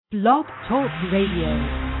Blog Talk Radio.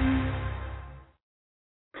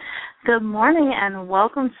 Good morning and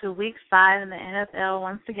welcome to Week 5 in the NFL.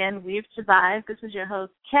 Once again, we've survived. This is your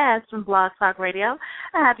host, Cass from Blog Talk Radio.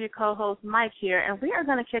 I have your co-host, Mike, here, and we are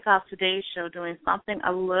going to kick off today's show doing something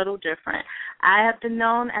a little different. I have been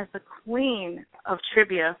known as the queen of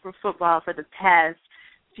trivia for football for the past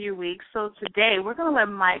few weeks, so today we're going to let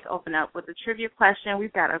Mike open up with a trivia question.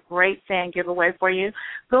 We've got a great fan giveaway for you.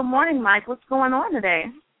 Good morning, Mike. What's going on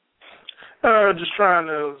today? Just trying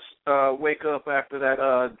to wake up after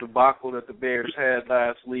that debacle that the Bears had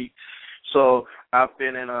last week. So I've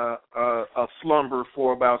been in a slumber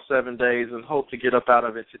for about 7 days and hope to get up out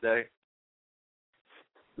of it today.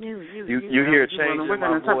 You hear a change in my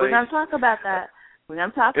voice. We're going to talk about that. We're going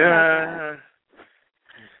to talk about that.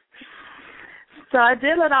 So I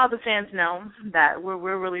did let all the fans know that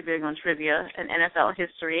we're really big on trivia and NFL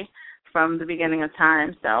history from the beginning of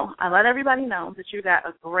time. So I let everybody know that you got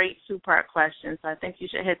a great two-part question. So I think you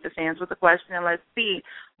should hit the fans with a question, and let's see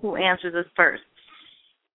who answers this first.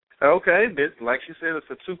 Okay. Like you said, it's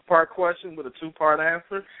a two-part question with a two-part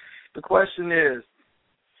answer. The question is,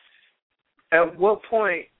 at what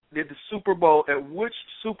point did the Super Bowl, at which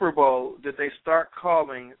Super Bowl did they start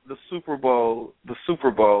calling the Super Bowl,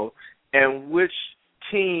 and which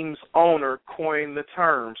team's owner coined the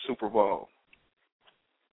term Super Bowl?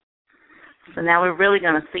 So now we're really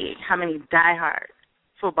going to see how many diehard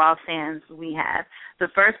football fans we have. The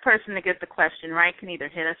first person to get the question right can either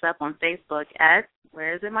hit us up on Facebook at,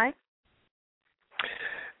 where is it, Mike?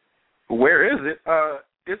 Where is it?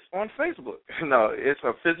 It's on Facebook. No, it's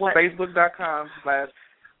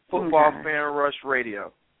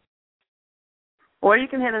facebook.com/footballfanrushradio. Or you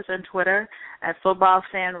can hit us on Twitter at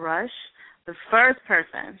footballfanrush. The first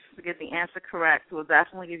person to get the answer correct will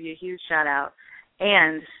definitely give you a huge shout-out.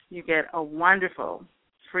 And you get a wonderful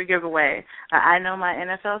free giveaway, I Know My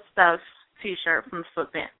NFL Stuff T-shirt from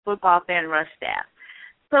Football Fan Rush staff.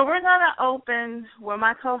 So we're going to open where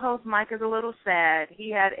my co-host Mike is a little sad.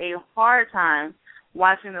 He had a hard time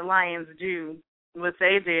watching the Lions do what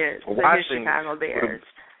they did to the Chicago Bears.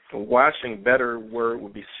 Watching, better word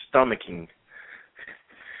would be stomaching.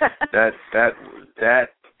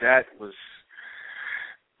 that was...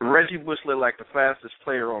 Reggie Bush looked like the fastest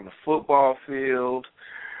player on the football field.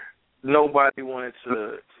 Nobody wanted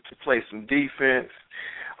to play some defense.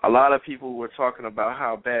 A lot of people were talking about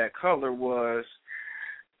how bad Cutler was.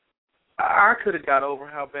 I could have got over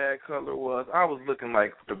how bad Cutler was. I was looking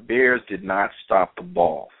like the Bears did not stop the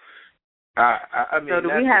ball. I mean, so do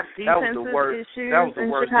we have defensive issues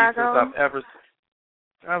in Chicago?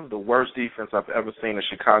 That was the worst defense I've ever seen a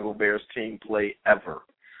Chicago Bears team play ever.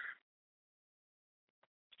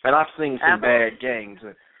 And I've seen some bad games.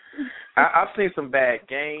 I've seen some bad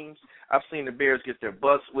games. I've seen the Bears get their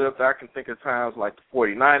butts whipped. I can think of times like the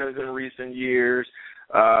 49ers in recent years,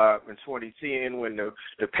 in 2010 when the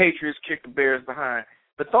Patriots kicked the Bears behind.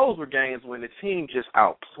 But those were games when the team just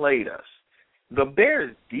outplayed us. The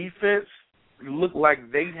Bears' defense looked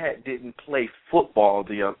like they didn't play football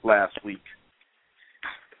the last week.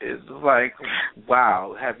 It's like,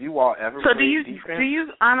 wow, have you all ever played defense? Do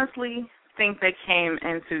you honestly think they came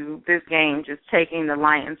into this game just taking the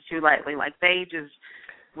Lions too lightly? Like they just,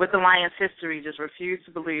 with the Lions' history, just refused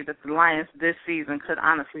to believe that the Lions this season could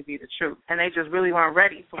honestly be the truth. And they just really weren't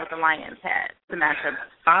ready for what the Lions had to match up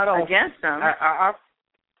against them.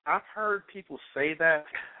 I've heard people say that.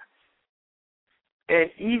 And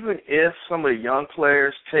even if some of the young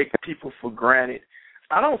players take people for granted,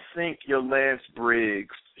 I don't think your Lance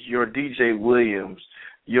Briggs, your DJ Williams,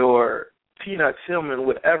 your Peanut Tillman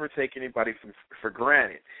would ever take anybody for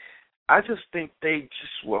granted. I just think they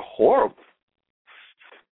just were horrible.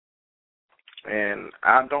 And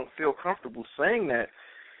I don't feel comfortable saying that,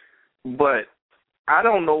 but I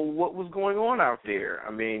don't know what was going on out there.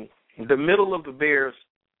 I mean, the middle of the Bears'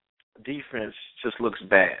 defense just looks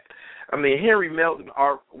bad. I mean, Henry Melton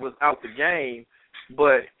was out the game,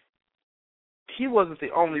 but he wasn't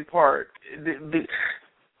the only part.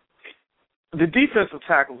 The defensive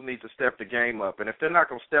tackles need to step the game up, and if they're not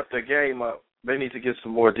going to step their game up, they need to get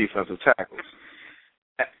some more defensive tackles.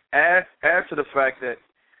 Add to the fact that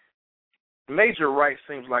Major Wright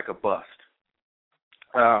seems like a bust,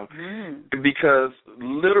 because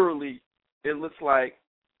literally it looks like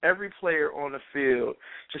every player on the field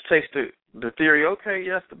just takes the theory, okay,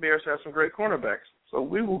 yes, the Bears have some great cornerbacks, so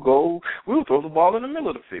we will throw the ball in the middle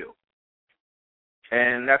of the field.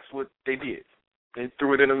 And that's what they did. They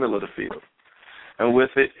threw it in the middle of the field. And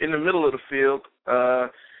with it in the middle of the field,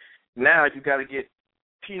 now you got to get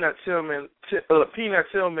Peanut Tillman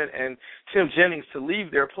and Tim Jennings to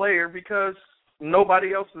leave their player because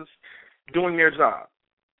nobody else is doing their job.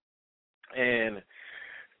 And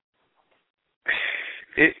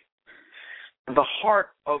the heart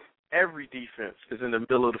of every defense is in the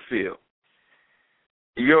middle of the field.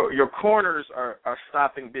 Your corners are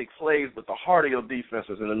stopping big plays, but the heart of your defense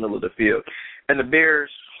is in the middle of the field. And the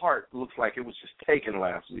Bears' heart looks like it was just taken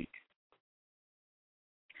last week.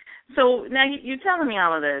 So now you're telling me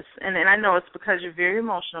all of this, and I know it's because you're very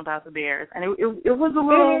emotional about the Bears, and it was a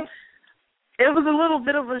little. It was a little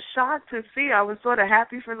bit of a shock to see. I was sort of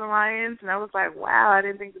happy for the Lions, and I was like, wow, I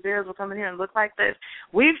didn't think the Bears would come in here and look like this.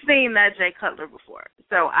 We've seen that Jay Cutler before,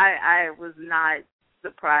 so I was not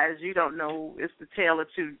surprised. You don't know, it's the tale of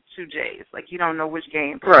two Jays. Like, you don't know which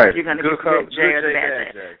game you're going to get the good Jay or the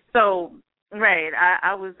bad Jay. So, right,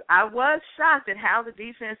 I was shocked at how the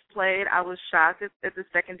defense played. I was shocked at the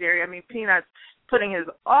secondary. I mean, Peanut's putting his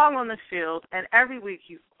all on the field, and every week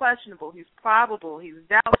he's questionable, he's probable, he's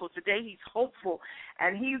doubtful. Today he's hopeful,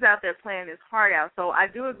 and he's out there playing his heart out. So I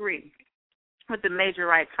do agree with the Major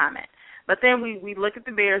Wright comment. But then we look at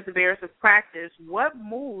the Bears have practiced. What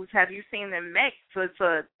moves have you seen them make to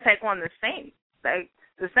take on the Saints? Like,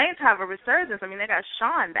 the Saints have a resurgence. I mean, they got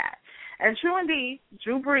Sean back. And true indeed,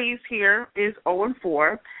 Drew Brees here is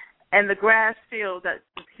 0-4, and the grass field that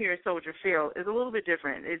here at Soldier Field is a little bit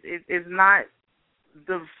different. It is not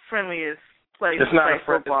the friendliest place to play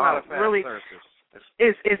football. It's not a really surface.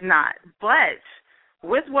 It's not. But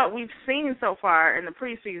with what we've seen so far in the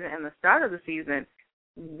preseason and the start of the season,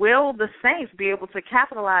 will the Saints be able to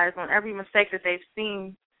capitalize on every mistake that they've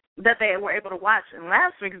seen, that they were able to watch in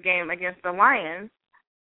last week's game against the Lions,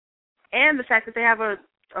 and the fact that they have a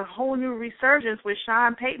whole new resurgence with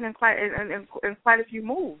Sean Payton and quite a few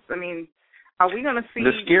moves? I mean, are we going to see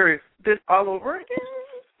this all over again?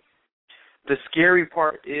 The scary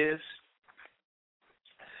part is,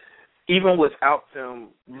 even without them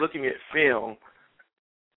looking at film,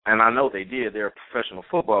 and I know they did, they're a professional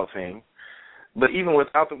football team, but even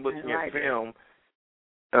without them looking at film,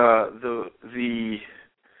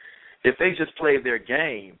 if they just played their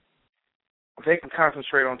game, they can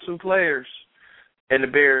concentrate on two players, and the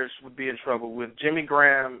Bears would be in trouble with Jimmy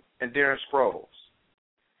Graham and Darren Sproles.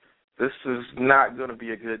 This is not going to be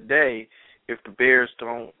a good day if the Bears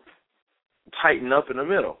don't tighten up in the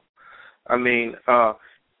middle. I mean,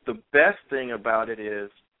 the best thing about it is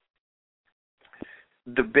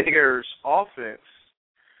the Bears' offense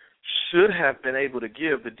should have been able to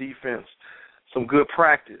give the defense some good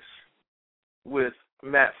practice with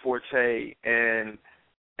Matt Forte and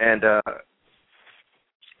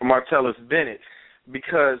Martellus Bennett,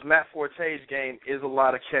 because Matt Forte's game is a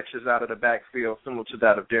lot of catches out of the backfield, similar to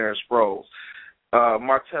that of Darren Sproles.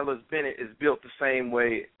 Martellus Bennett is built the same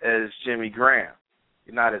way as Jimmy Graham.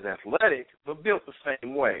 He's not as athletic, but built the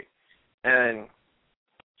same way. And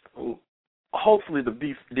hopefully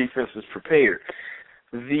the defense is prepared.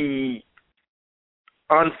 The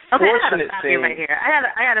unfortunate thing...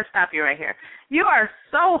 I got to stop you right here. You are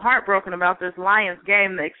so heartbroken about this Lions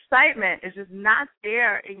game. The excitement is just not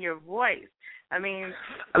there in your voice. I mean,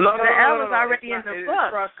 the L is already in the book.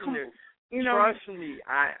 Trust me,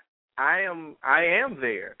 I am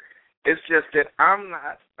there. It's just that I'm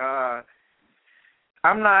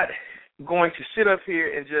not going to sit up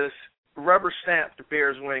here and just rubber stamp the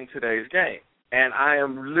Bears winning today's game. And I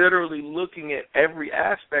am literally looking at every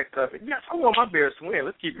aspect of it. Yes, I want my Bears to win.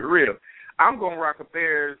 Let's keep it real. I'm going to rock a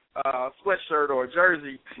Bears sweatshirt or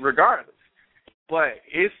jersey regardless. But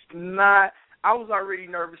it's not – I was already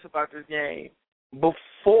nervous about this game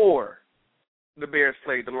before the Bears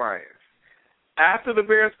played the Lions. After the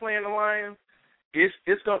Bears playing the Lions, it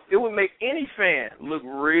would make any fan look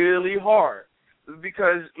really hard,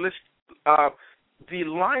 because the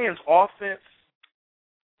Lions offense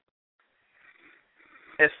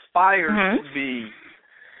aspires to be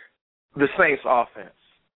the Saints offense.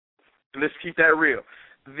 Let's keep that real.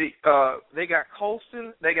 They got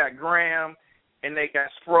Colston, they got Graham, and they got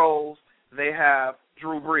Sproles. They have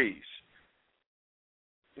Drew Brees.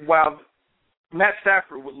 While Matt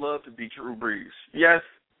Stafford would love to be Drew Brees. Yes,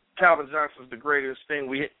 Calvin Johnson's the greatest thing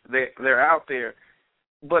they're out there.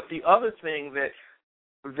 But the other thing that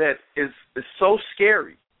is so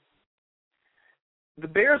scary, the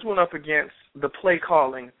Bears went up against the play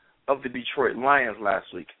calling of the Detroit Lions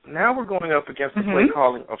last week. Now we're going up against the play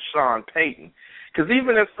calling of Sean Payton. Because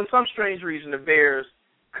even if for some strange reason the Bears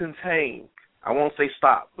contain, I won't say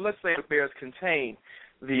stop, but let's say the Bears contain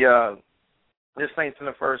the Saints in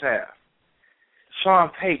the first half.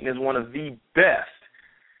 Sean Payton is one of the best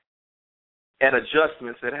at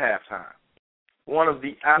adjustments at halftime. One of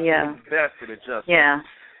the absolute best at adjustments. Yeah.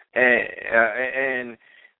 And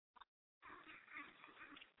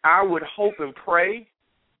I would hope and pray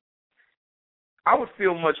I would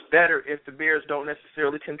feel much better if the Bears don't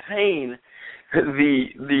necessarily contain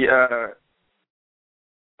the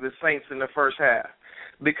Saints in the first half,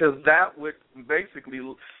 because that would basically,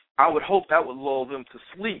 I would hope that would lull them to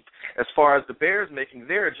sleep as far as the Bears making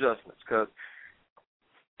their adjustments, because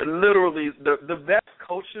literally the best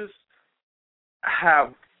coaches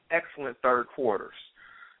have excellent third quarters,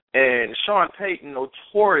 and Sean Payton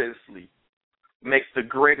notoriously makes the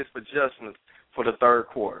greatest adjustments for the third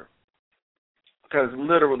quarter, because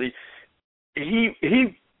literally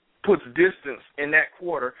he puts distance in that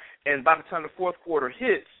quarter, and by the time the fourth quarter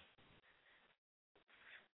hits,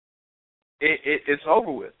 it's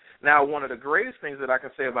over with. Now, one of the greatest things that I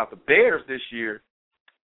can say about the Bears this year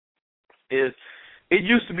is it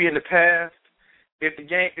used to be in the past, if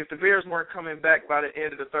the Bears weren't coming back by the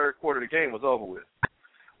end of the third quarter, the game was over with.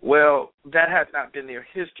 Well, that has not been their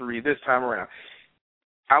history this time around.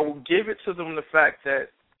 I will give it to them the fact that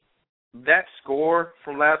that score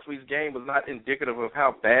from last week's game was not indicative of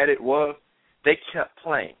how bad it was. They kept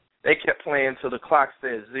playing. They kept playing till the clock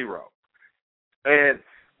said 0. And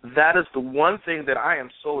that is the one thing that I am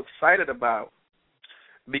so excited about,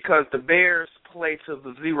 because the Bears play to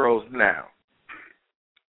the zeros now.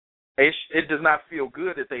 It does not feel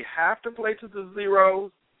good that they have to play to the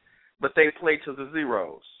zeros, but they play to the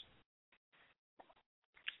zeros.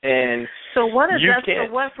 And so what is that?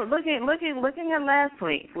 So what for looking at last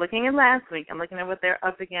week, and looking at what they're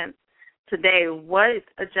up against today, what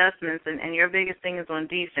adjustments and your biggest thing is on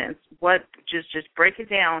defense? What just break it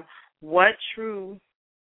down. What true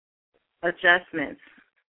adjustments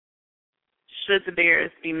should the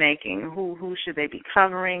Bears be making? Who should they be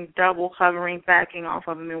covering, double covering, backing off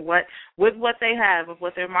of them? And with what they have, of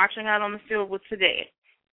what they're marching out on the field with today,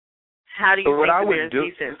 how do you think the Bears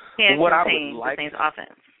defense can contain the Saints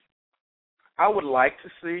offense? I would like to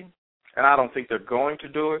see, and I don't think they're going to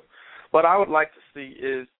do it, but I would like to see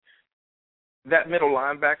is that middle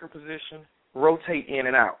linebacker position rotate in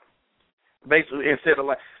and out. Basically, instead of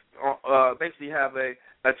basically have a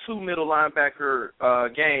two middle linebacker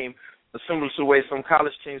game, similar to the way some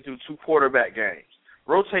college teams do 2 quarterback games.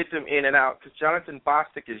 Rotate them in and out, because Jonathan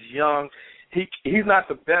Bostic is young. He's not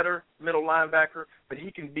the better middle linebacker, but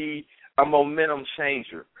he can be a momentum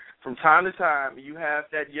changer. From time to time, you have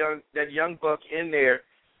that young buck in there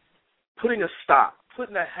putting a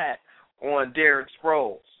hat on Darren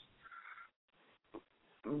Sproles.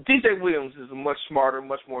 DJ Williams is a much smarter,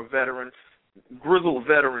 much more grizzled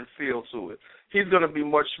veteran feel to it. He's going to be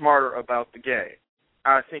much smarter about the game.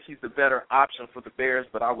 I think he's the better option for the Bears,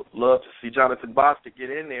 but I would love to see Jonathan Bostic get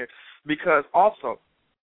in there, because also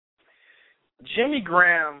Jimmy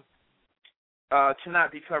Graham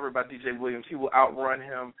cannot be covered by DJ Williams. He will outrun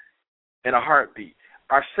him in a heartbeat.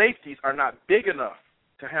 Our safeties are not big enough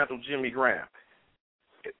to handle Jimmy Graham.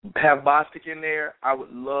 Have Bostic in there, I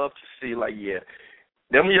would love to see,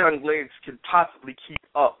 them young legs can possibly keep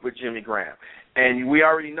up with Jimmy Graham. And we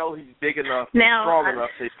already know he's big enough and strong enough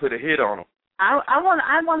to put a hit on him. I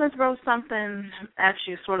want to throw something at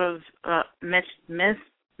you sort of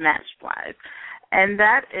mismatch-wise, and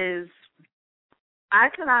that is, I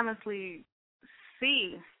can honestly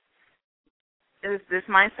see, this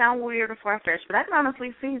might sound weird or far-fetched, but I can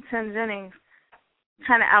honestly see Tim Jennings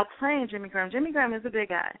kind of outplaying Jimmy Graham. Jimmy Graham is a big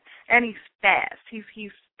guy, and he's fast.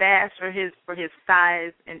 He's fast for his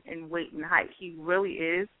size and weight and height. He really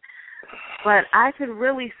is. But I could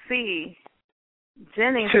really see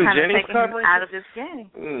Jennings kind of taking him out of this game.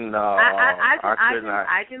 No,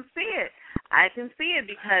 I can see it. I can see it,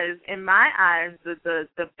 because in my eyes, the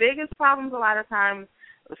biggest problems a lot of times,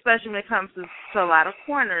 especially when it comes to a lot of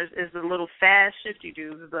corners, is the little fast, shifty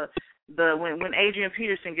dudes. When Adrian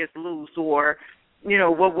Peterson gets loose, or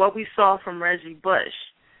what we saw from Reggie Bush.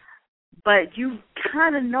 But you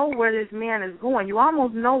kind of know where this man is going. You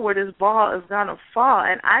almost know where this ball is gonna fall.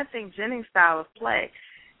 And I think Jennings' style of play,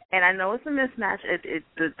 and I know it's a mismatch,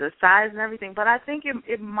 the size and everything, but I think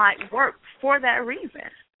it might work for that reason.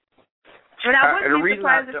 And I wouldn't be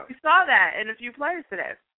surprised if we saw that in a few players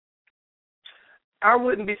today. I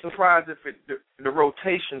wouldn't be surprised if the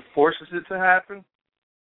rotation forces it to happen,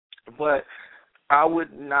 but I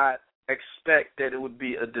would not expect that it would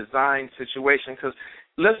be a design situation, because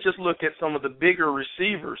let's just look at some of the bigger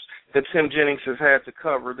receivers that Tim Jennings has had to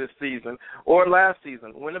cover this season or last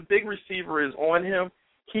season. When a big receiver is on him,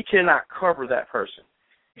 he cannot cover that person.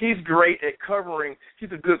 He's great at covering.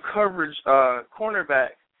 He's a good coverage cornerback,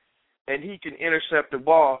 and he can intercept the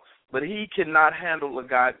ball, but he cannot handle a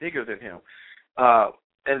guy bigger than him.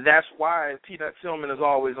 And that's why Peanut Tillman is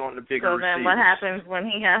always on the bigger receivers. So then what happens when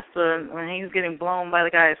he's getting blown by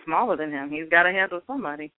the guy smaller than him? He's got to handle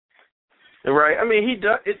somebody. Right. I mean, it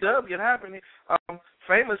does get happening.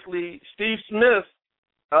 Famously, Steve Smith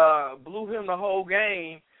blew him the whole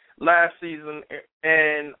game last season,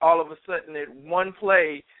 and all of a sudden, at one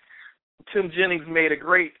play, Tim Jennings made a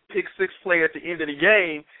great pick six play at the end of the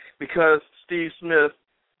game because Steve Smith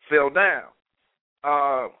fell down.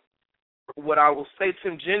 What I will say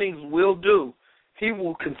Tim Jennings will do, he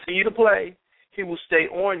will continue to play, he will stay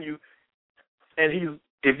on you, and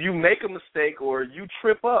if you make a mistake or you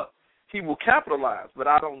trip up, he will capitalize. But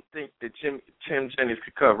I don't think that Tim Jennings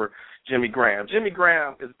could cover Jimmy Graham. Jimmy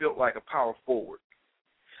Graham is built like a power forward.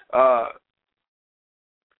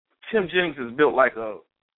 Tim Jennings is built like a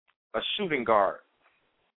shooting guard.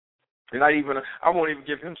 And I won't even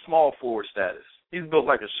give him small forward status. He's built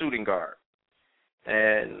like a shooting guard.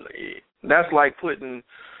 And that's like putting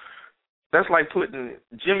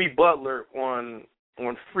Jimmy Butler on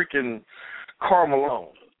freaking Karl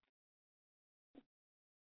Malone.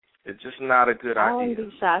 It's just not a good idea. I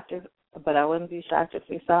wouldn't be shocked if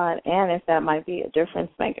we saw it, and if that might be a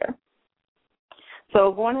difference maker.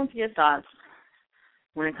 So going into your thoughts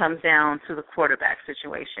when it comes down to the quarterback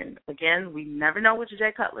situation. Again, we never know which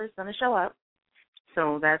Jay Cutler is going to show up.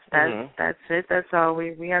 So that's it. That's all.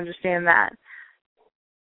 We understand that.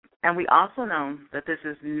 And we also know that this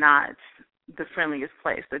is not the friendliest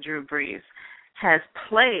place that Drew Brees has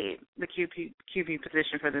played the QB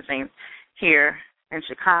position for the Saints here in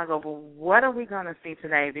Chicago. But what are we going to see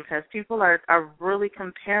today? Because people are really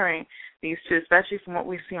comparing these two, especially from what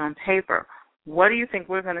we see on paper. What do you think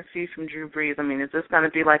we're going to see from Drew Brees? I mean, is this going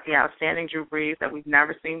to be like the outstanding Drew Brees that we've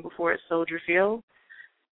never seen before at Soldier Field?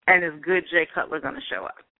 And is good Jay Cutler going to show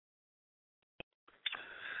up?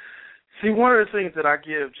 See, one of the things that I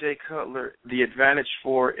give Jay Cutler the advantage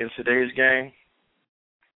for in today's game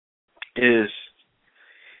is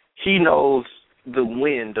he knows the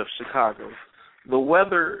wind of Chicago. The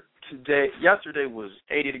weather yesterday was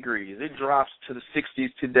 80 degrees. It drops to the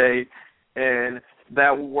 60s today, and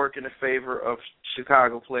that will work in the favor of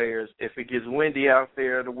Chicago players. If it gets windy out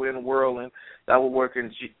there, the wind whirling, that will work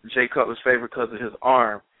in Jay Cutler's favor because of his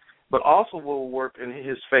arm. But also what will work in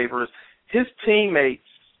his favor is his teammates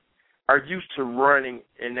are used to running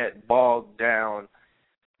in that bogged down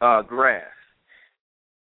grass.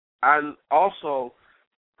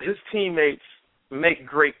 His teammates make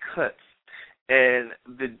great cuts, and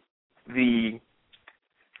the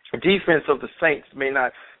defense of the Saints may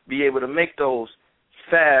not be able to make those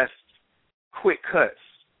fast, quick cuts.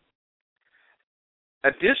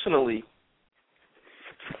 Additionally,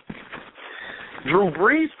 Drew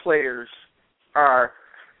Brees players are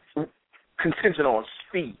contingent on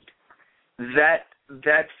speed.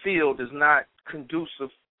 That field is not conducive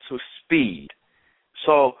to speed.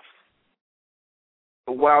 So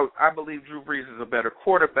while I believe Drew Brees is a better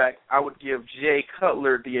quarterback, I would give Jay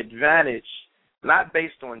Cutler the advantage, not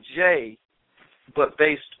based on Jay, but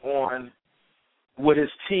based on what his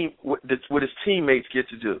teammates get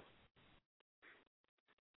to do.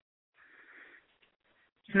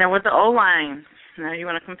 Now with the O-line, now you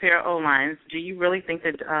want to compare O-lines. Do you really think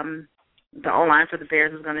that the O-line for the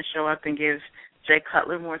Bears is going to show up and give Jay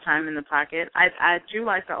Cutler more time in the pocket? I do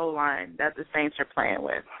like the O-line that the Saints are playing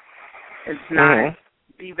with. It's not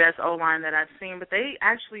the best O-line that I've seen, but they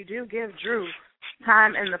actually do give Drew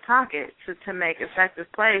time in the pocket to make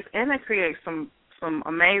effective plays, and it creates some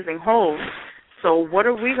amazing holes. So what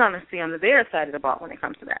are we going to see on the Bears side of the ball when it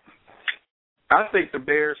comes to that? I think the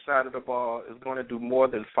Bears side of the ball is going to do more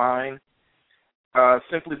than fine,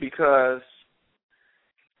 simply because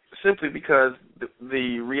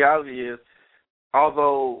the reality is,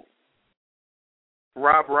 although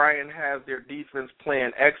Rob Ryan has their defense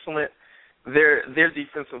playing excellent, their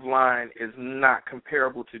defensive line is not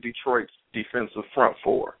comparable to Detroit's defensive front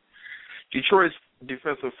four. Detroit's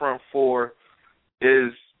defensive front four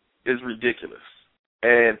is ridiculous.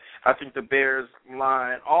 And I think the Bears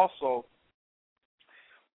line also,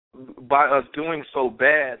 by us doing so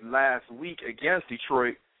bad last week against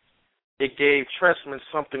Detroit, it gave Tressman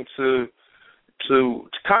something to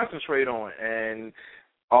concentrate on and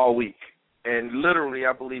all week. And literally,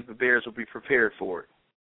 I believe the Bears will be prepared for it.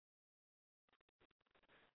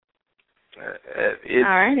 All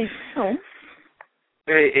righty. Cool.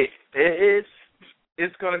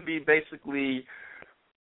 It's going to be basically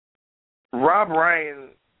Rob Ryan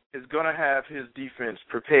is going to have his defense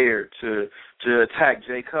prepared to attack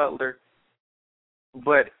Jay Cutler.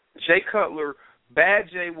 But Jay Cutler, bad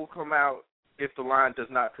Jay will come out if the line does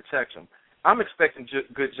not protect him. I'm expecting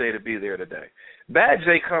good Jay to be there today. Bad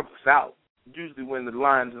Jay comes out usually when the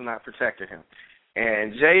line is not protecting him.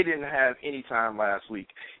 And Jay didn't have any time last week.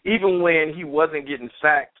 Even when he wasn't getting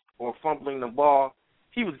sacked or fumbling the ball,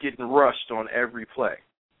 he was getting rushed on every play.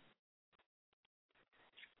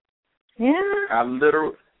 Yeah. I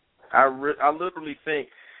literally think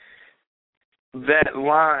that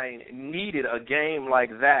line needed a game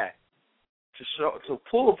like that to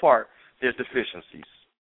pull apart their deficiencies.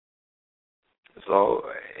 So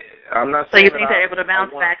I'm not saying. So you think they're able to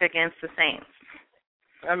bounce back against the Saints?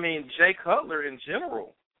 I mean, Jay Cutler in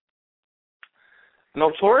general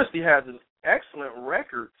notoriously has an excellent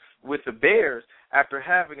record with the Bears after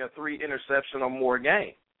having a 3-interception or more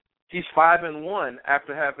game. He's 5-1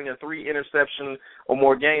 after having a 3-interception or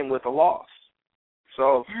more game with a loss.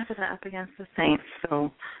 So have it up against the Saints.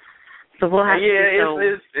 So we'll have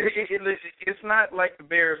it's not like the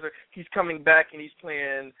Bears. He's coming back and he's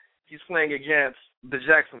playing against the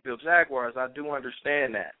Jacksonville Jaguars. I do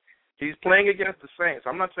understand that. He's playing against the Saints.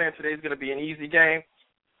 I'm not saying today's going to be an easy game,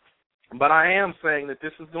 but I am saying that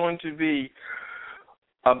this is going to be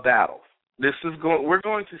a battle. We're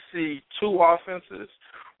going to see 2 offenses.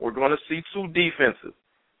 We're going to see 2 defenses.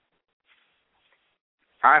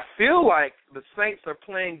 I feel like the Saints are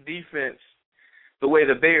playing defense the way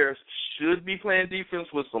the Bears should be playing defense,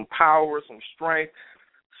 with some power, some strength,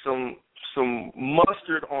 some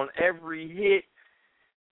mustard on every hit.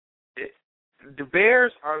 The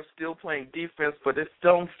Bears are still playing defense, but it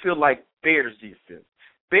don't feel like Bears defense.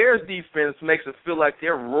 Bears defense makes it feel like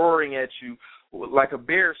they're roaring at you, like a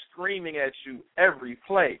bear screaming at you every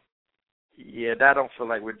play. Yeah, that don't feel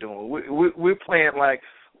like we're doing. We're playing like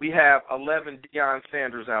we have 11 Deion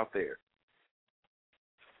Sanders out there.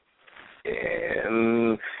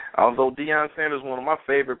 And although Deion Sanders is one of my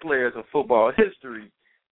favorite players in football history,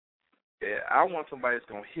 I want somebody that's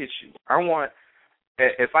going to hit you.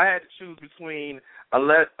 If I had to choose between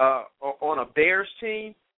on a Bears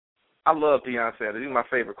team, I love Deion Sanders. He's my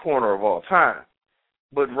favorite corner of all time.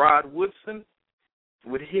 But Rod Woodson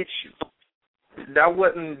would hit you. That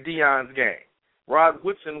wasn't Deion's game. Rod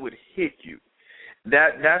Woodson would hit you.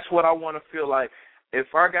 That's what I want to feel like.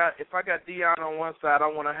 If I got Deion on one side, I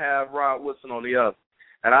want to have Rod Woodson on the other.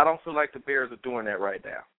 And I don't feel like the Bears are doing that right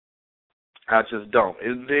now. I just don't.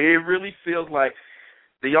 It really feels like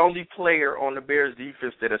the only player on the Bears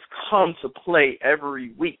defense that has come to play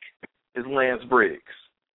every week is Lance Briggs.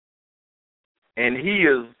 And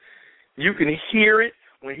you can hear it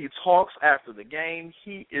when he talks after the game.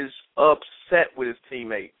 He is upset with his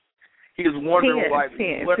teammates. He is wondering what are y'all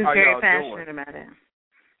doing? He's very passionate about it.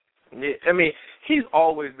 Yeah, I mean, he's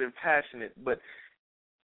always been passionate, but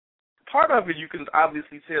part of it you can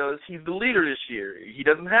obviously tell is he's the leader this year. He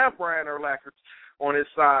doesn't have Brian Urlacher on his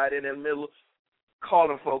side and in the middle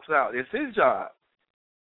calling folks out. It's his job.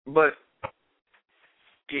 But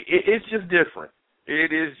it's just different.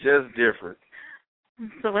 It is just different.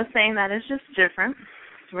 So we're saying that it's just different.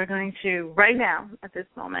 So we're going to, right now, at this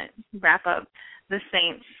moment, wrap up the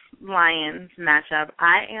Saints-Lions matchup.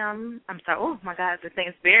 Oh, my God, the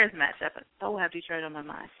Saints-Bears matchup. I so have Detroit on my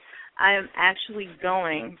mind. I am actually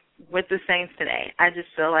going with the Saints today. I just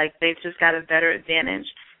feel like they've just got a better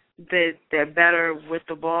advantage. They're better with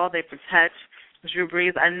the ball. They protect Drew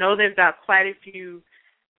Brees. I know they've got quite a few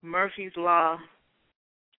Murphy's Law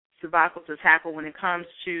debacle to tackle when it comes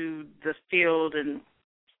to the field and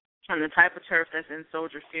the type of turf that's in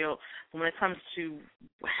Soldier Field. But when it comes to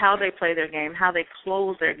how they play their game, how they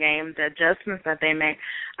close their game, the adjustments that they make,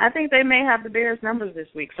 I think they may have the Bears' numbers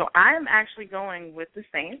this week. So I'm actually going with the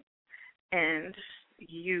Saints. And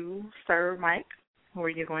you, Sir Mike, who are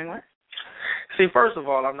you going with? See, first of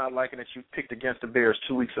all, I'm not liking that you picked against the Bears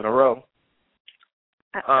 2 weeks in a row.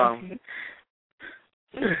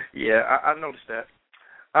 Yeah, I noticed that.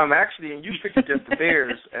 Actually, and you picked against the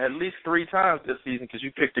Bears at least 3 times this season because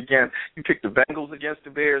you picked the Bengals against the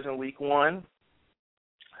Bears in Week 1.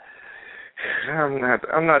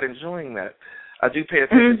 I'm not enjoying that. I do pay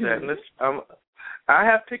attention to that. And I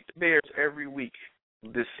have picked the Bears every week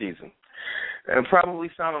this season, and probably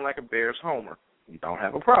sounding like a Bears homer. You don't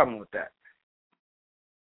have a problem with that.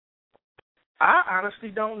 I honestly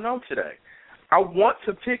don't know today. I want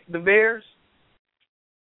to pick the Bears,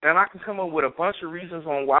 and I can come up with a bunch of reasons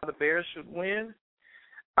on why the Bears should win.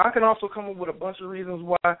 I can also come up with a bunch of reasons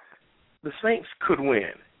why the Saints could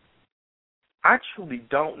win. I truly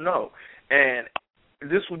don't know. And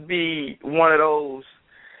this would be one of those,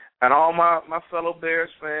 and all my fellow Bears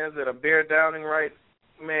fans that are bear downing right,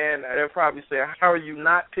 man, they'll probably say, how are you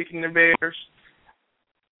not picking the Bears?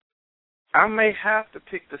 I may have to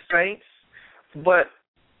pick the Saints, but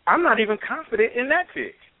I'm not even confident in that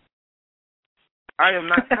pick. I am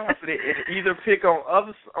not confident in either pick on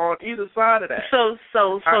either side of that. So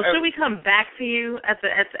should we come back to you at the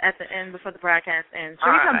end before the broadcast ends?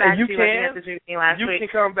 Should we come back to you like we had to do last week? You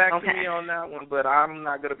can come back to me on that one, but I'm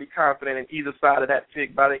not going to be confident in either side of that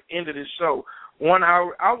pick by the end of this show. 1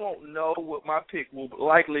 hour, I won't know what my pick will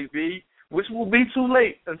likely be, which will be too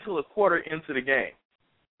late until a quarter into the game.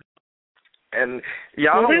 And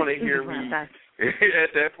y'all don't want to hear me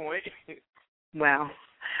at that point. Wow.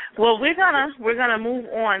 Well, we're gonna move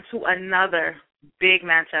on to another big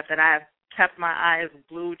matchup that I have kept my eyes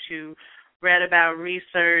glued to, read about,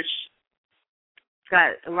 research,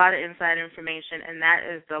 got a lot of inside information, and that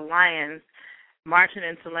is the Lions marching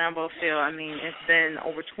into Lambeau Field. I mean, it's been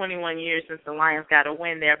over 21 years since the Lions got a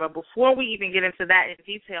win there. But before we even get into that in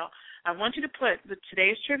detail, I want you to put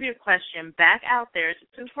today's trivia question back out there. It's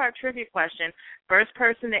a two-part trivia question. First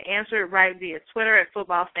person to answer it right via Twitter at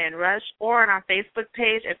Football Fan Rush or on our Facebook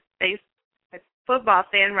page at Football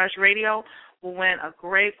Fan Rush Radio will win a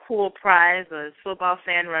great, cool prize, a Football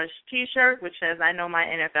Fan Rush T-shirt, which says, I know my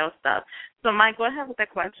NFL stuff. So, Mike, go ahead with that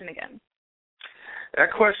question again.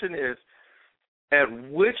 That question is, at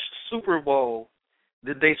which Super Bowl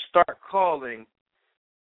did they start calling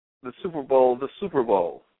the Super Bowl the Super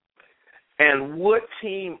Bowl? And what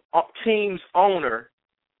team's owner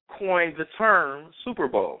coined the term Super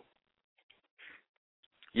Bowl?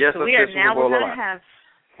 Yes, so we are now going to have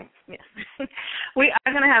we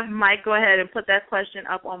are going to have Mike go ahead and put that question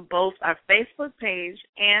up on both our Facebook page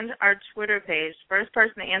and our Twitter page. First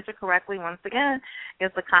person to answer correctly, once again,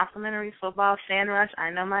 gets the complimentary Football Fan Rush I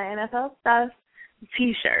Know My NFL Stuff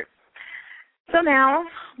T-shirt. So now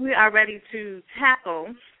we are ready to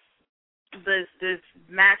tackle this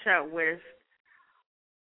matchup with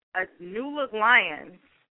a new-look Lions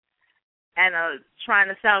and trying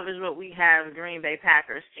to salvage what we have Green Bay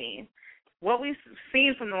Packers team. What we've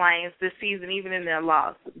seen from the Lions this season, even in their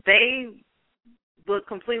loss, they look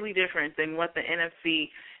completely different than what the NFC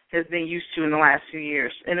has been used to in the last few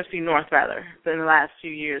years, NFC North, rather, in the last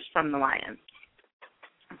few years from the Lions.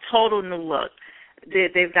 Total new look.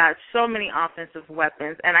 They've got so many offensive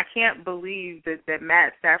weapons, and I can't believe that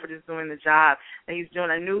Matt Stafford is doing the job that he's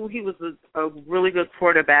doing. I knew he was a really good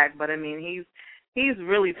quarterback, but, I mean, he's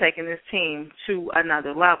really taking this team to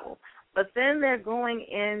another level. But then they're going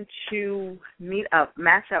in to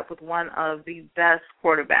match up with one of the best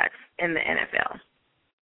quarterbacks in the NFL,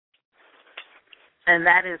 and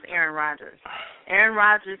that is Aaron Rodgers. Aaron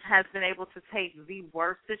Rodgers has been able to take the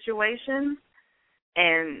worst situations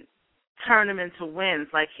and turn them into wins.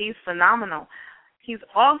 Like, he's phenomenal. He's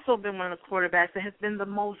also been one of the quarterbacks that has been the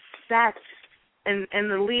most sacked in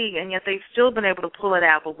the league, and yet they've still been able to pull it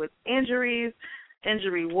out. But with injuries,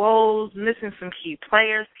 injury woes, missing some key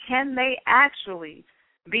players, can they actually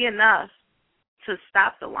be enough to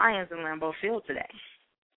stop the Lions in Lambeau Field today?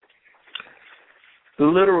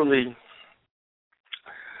 Literally,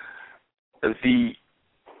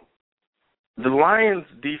 the Lions'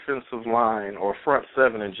 defensive line, or front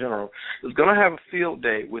seven in general, is going to have a field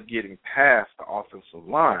day with getting past the offensive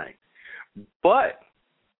line. But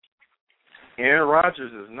Aaron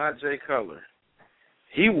Rodgers is not Jay Cutler.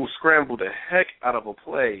 He will scramble the heck out of a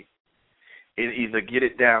play and either get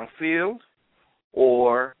it downfield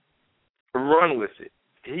or run with it.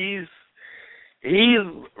 He's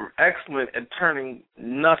excellent at turning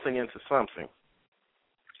nothing into something.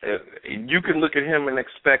 You can look at him and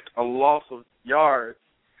expect a loss of yards,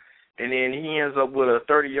 and then he ends up with a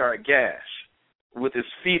 30-yard gash with his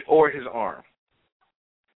feet or his arm.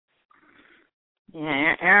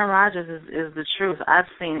 Yeah, Aaron Rodgers is the truth. I've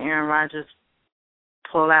seen Aaron Rodgers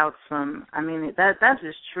pull out some, I mean, that's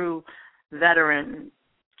just true veteran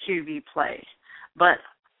QB play. But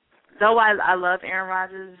though I love Aaron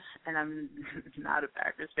Rodgers, and I'm not a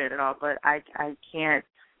Packers fan at all, but I can't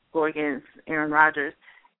go against Aaron Rodgers.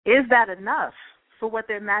 Is that enough for what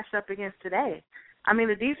they're matched up against today? I mean,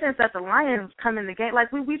 the defense that the Lions come in the game,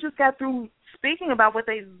 like we just got through speaking about what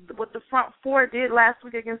the front four did last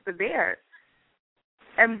week against the Bears.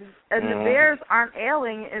 And the Bears aren't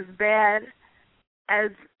ailing as bad as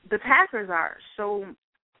the Packers are. So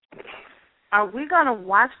are we going to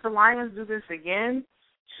watch the Lions do this again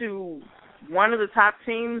to one of the top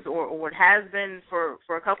teams, or what has been for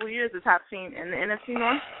a couple of years the top team in the NFC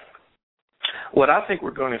North? What I think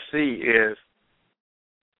we're going to see is,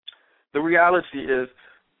 the reality is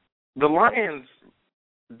the Lions'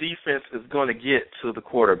 defense is going to get to the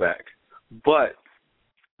quarterback. But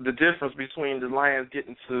the difference between the Lions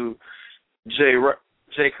getting to Jay Rodgers,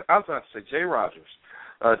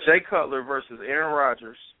 Jay Cutler versus Aaron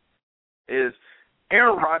Rodgers is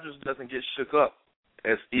Aaron Rodgers doesn't get shook up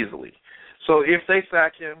as easily. So if they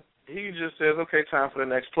sack him, He just says, okay, time for the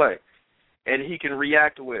next play. And he can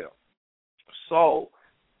react well. So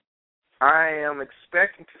I am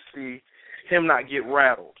expecting to see him not get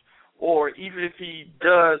rattled. Or even if he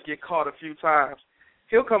does get caught a few times,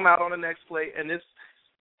 he'll come out on the next play, and this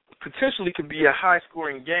potentially could be a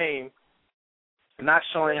high-scoring game, not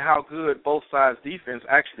showing how good both sides' defense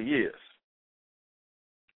actually is.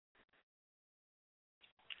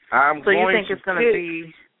 So you think it's going to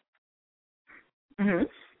be... Mm-hmm.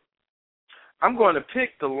 I'm going to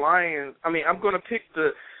pick the Lions. I'm going to pick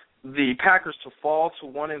the Packers to fall to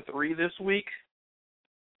 1-3 this week,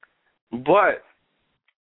 but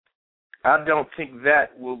I don't think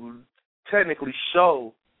that will technically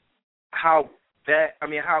show how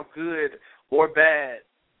good or bad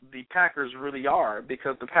the Packers really are,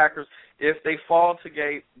 because the Packers, if they fall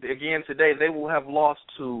again today, they will have lost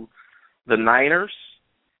to the Niners,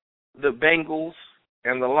 the Bengals,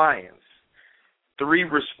 and the Lions. 3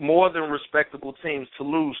 more than respectable teams to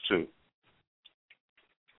lose to.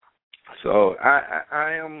 So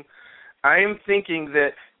I am thinking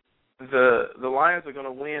that the Lions are going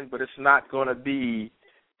to win, but it's not going to be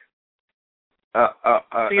so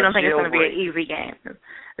you don't think it's going to be an easy game?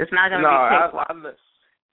 It's not going to be a cakewalk?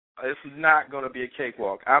 It's not going to be a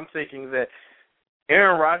cakewalk. I'm thinking that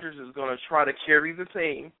Aaron Rodgers is going to try to carry the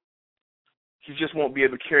team. He just won't be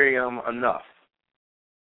able to carry them enough.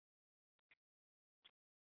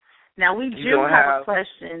 Now, we do have a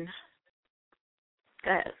question.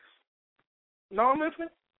 Go ahead. No, I'm listening.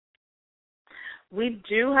 We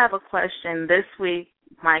do have a question. This week,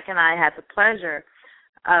 Mike and I had the pleasure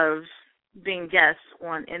of being guests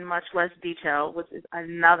on In Much Less Detail, which is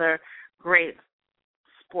another great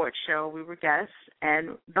sports show. We were guests,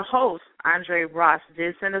 and the host, Andre Ross,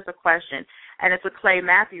 did send us a question, and it's a Clay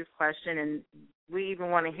Matthews question, and we even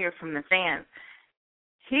want to hear from the fans.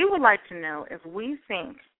 He would like to know if we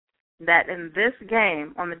think that in this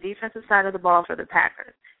game, on the defensive side of the ball for the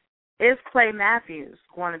Packers, is Clay Matthews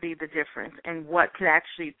going to be the difference in what could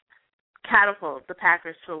actually catapult the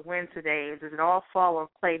Packers to a win today? Does it all fall on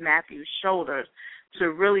Clay Matthews' shoulders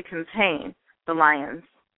to really contain the Lions'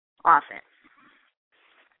 offense?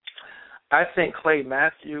 I think Clay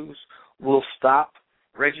Matthews will stop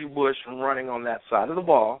Reggie Bush from running on that side of the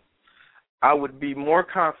ball. I would be more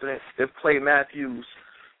confident if Clay Matthews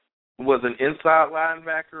was an inside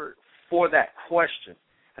linebacker for that question.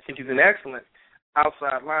 I think he's an excellent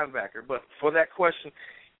outside linebacker, but for that question,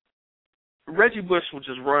 Reggie Bush will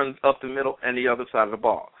just run up the middle and the other side of the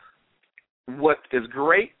ball. What is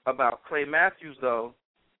great about Clay Matthews, though,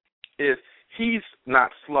 is he's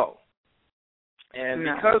not slow. And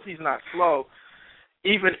because he's not slow,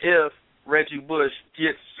 even if Reggie Bush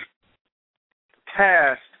gets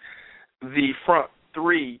past the front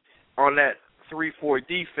 3 on that 3-4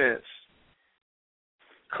 defense,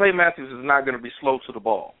 Clay Matthews is not going to be slow to the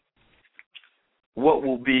ball. What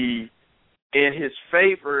will be in his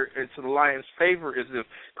favor and to the Lions' favor is if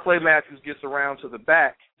Clay Matthews gets around to the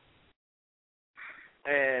back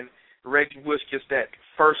and Reggie Bush gets that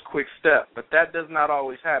first quick step. But that does not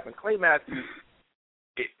always happen. Clay Matthews,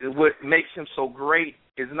 what makes him so great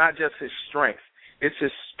is not just his strength, it's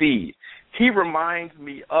his speed. He reminds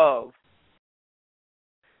me of,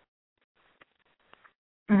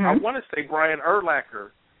 I want to say Brian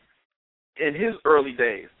Urlacher in his early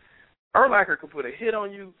days. Urlacher could put a hit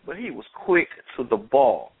on you, but he was quick to the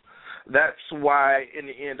ball. That's why in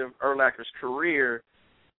the end of Urlacher's career,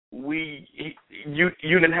 you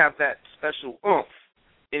didn't have that special oomph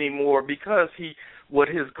anymore because what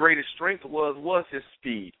his greatest strength was his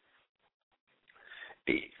speed.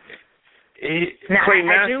 Now,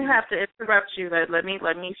 I do have to interrupt you. Let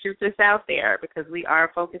me shoot this out there because we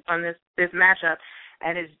are focused on this matchup,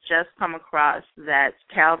 and it's just come across that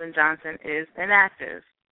Calvin Johnson is inactive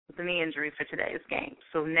with a knee injury for today's game.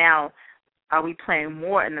 So now, are we playing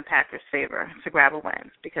more in the Packers' favor to grab a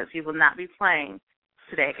win because he will not be playing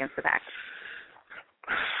today against the Packers?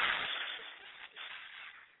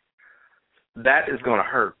 That is going to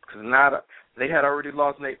hurt because now they had already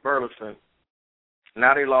lost Nate Burleson.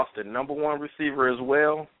 Now they lost their number one receiver as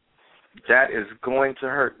well. That is going to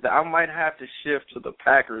hurt. I might have to shift to the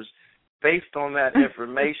Packers based on that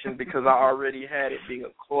information because I already had it being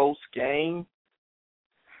a close game.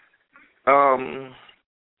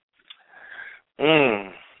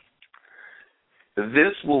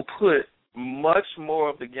 This will put much more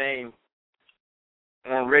of the game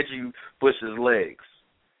on Reggie Bush's legs.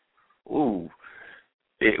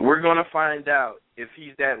 We're going to find out if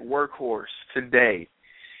he's that workhorse today.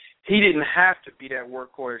 He didn't have to be that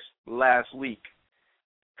workhorse last week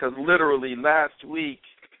because literally last week,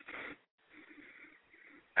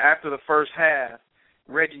 after the first half,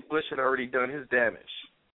 Reggie Bush had already done his damage.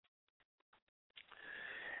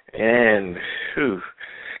 And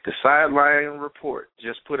the sideline report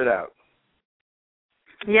just put it out.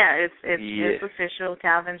 Yeah, it's official.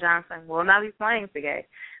 Calvin Johnson will not be playing today.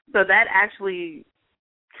 So that actually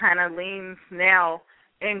kind of leans now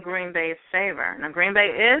in Green Bay's favor. Now, Green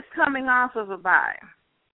Bay is coming off of a bye.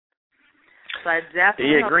 So I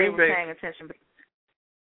definitely hope they were paying attention.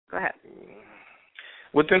 Go ahead.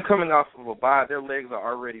 With them coming off of a bye, their legs are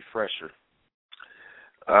already fresher.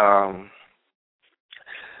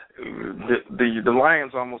 The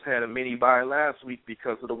Lions almost had a mini bye last week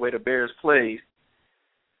because of the way the Bears played.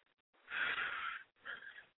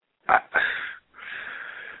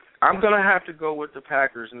 I'm going to have to go with the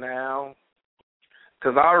Packers now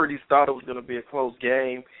because I already thought it was going to be a close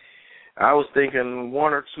game. I was thinking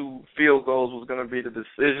 1 or 2 field goals was going to be the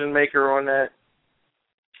decision maker on that.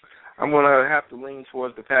 I'm going to have to lean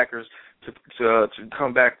towards the Packers to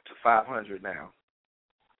come back to 500 now.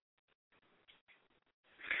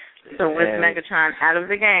 So with Megatron out of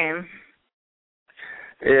the game,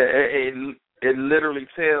 it literally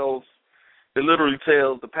tells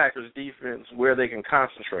the Packers defense where they can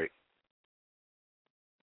concentrate.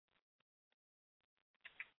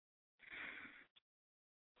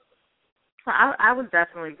 I was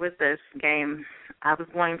definitely with this game. I was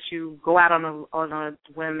going to go out on a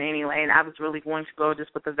whim anyway, and I was really going to go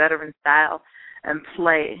just with the veteran style and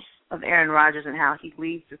play of Aaron Rodgers and how he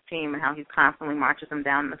leads his team and how he constantly marches them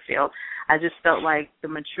down the field. I just felt like the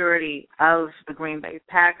maturity of the Green Bay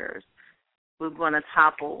Packers was going to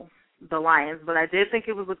topple the Lions, but I did think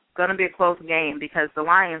it was going to be a close game because the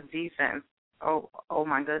Lions defense, oh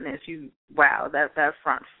my goodness, that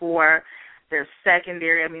front four, their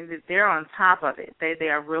secondary, I mean, they're on top of it. They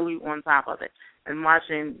are really on top of it. And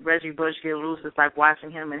watching Reggie Bush get loose is like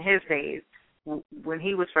watching him in his days when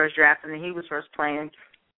he was first drafted and he was first playing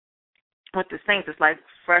with the Saints. It's like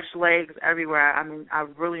fresh legs everywhere. I mean, I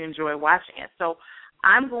really enjoy watching it. So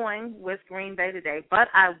I'm going with Green Bay today, but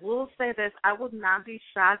I will say this, I would not be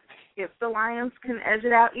shocked if the Lions can edge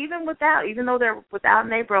it out, even though they're without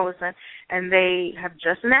Nate Burleson, and they have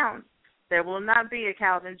just announced there will not be a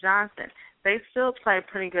Calvin Johnson. They still play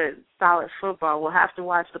pretty good, solid football. We'll have to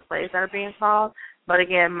watch the plays that are being called, but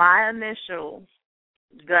again, my initial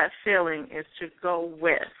gut feeling is to go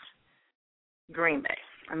with Green Bay.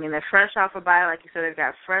 I mean, they're fresh off a bye, like you said, they've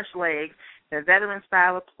got fresh legs. The veteran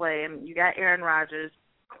style of play. I mean, you got Aaron Rodgers,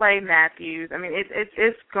 Clay Matthews. I mean,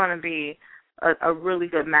 it's going to be a really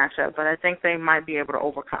good matchup, but I think they might be able to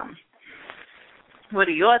overcome. What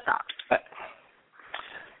are your thoughts?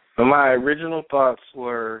 My original thoughts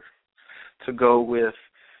were to go with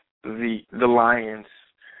the Lions,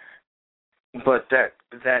 but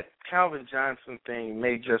that Calvin Johnson thing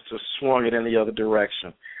may just have swung it in the other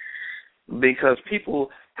direction because people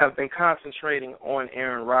have been concentrating on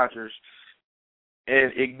Aaron Rodgers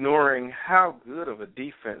and ignoring how good of a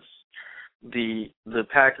defense the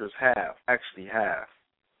Packers actually have.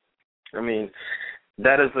 I mean,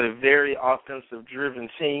 that is a very offensive-driven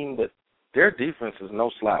team, but their defense is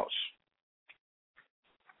no slouch.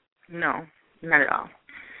 No, not at all.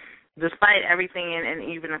 Despite everything and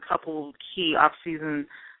even a couple key off-season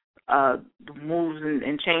moves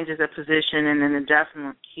and changes at position and an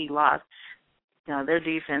adjustment key loss, their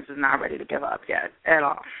defense is not ready to give up yet at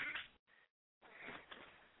all.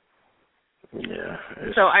 Yeah.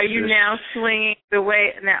 So are you now swinging the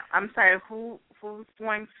way? Now, I'm sorry, who's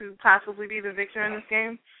going to possibly be the victor in this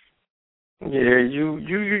game? Yeah,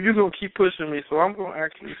 you're going to keep pushing me, so I'm going to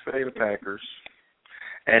actually say the Packers.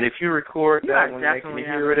 And if you record that one, they can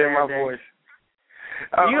hear it in my voice.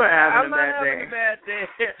 You are having a bad day.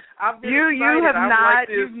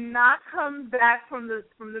 You've not come back from the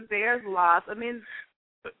Bears loss. I mean,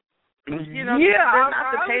 they're not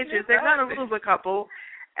the Patriots. They're going to lose a couple.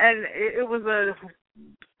 And it was a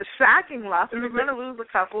shocking loss. They're going to lose a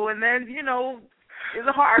couple. And then, it's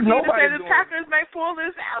hard for me to say the Packers may pull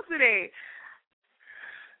this out today.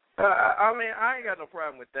 I mean, I ain't got no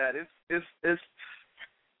problem with that.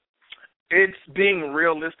 It's being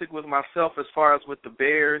realistic with myself as far as with the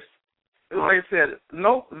Bears. Like I said,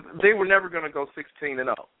 no, they were never going to go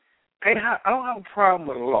 16-0. I don't have a problem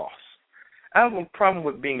with a loss. I have a problem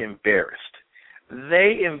with being embarrassed.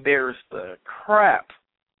 They embarrassed the crap.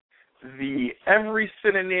 Every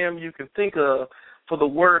synonym you can think of for the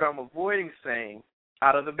word I'm avoiding saying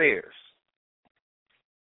out of the Bears.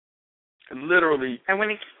 Literally, and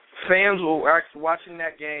when fans were actually watching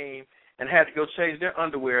that game and had to go change their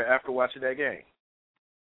underwear after watching that game.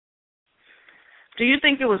 Do you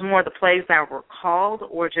think it was more the plays that were called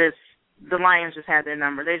or just the Lions just had their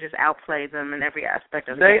number? They just outplayed them in every aspect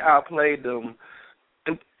of the game? They outplayed them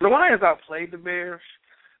the Lions outplayed the Bears,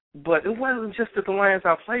 but it wasn't just that the Lions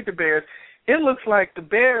outplayed the Bears. It looks like the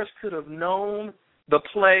Bears could have known the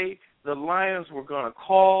play the Lions were going to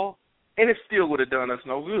call, and it still would have done us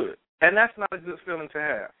no good. And that's not a good feeling to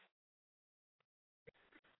have.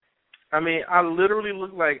 I mean, I literally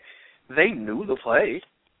looked like they knew the play,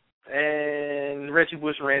 and Reggie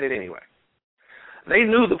Bush ran it anyway. They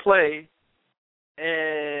knew the play,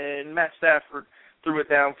 and Matt Stafford threw it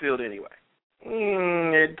downfield anyway.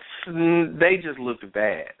 They just looked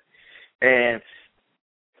bad. And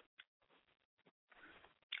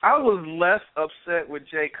I was less upset with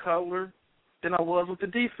Jay Cutler than I was with the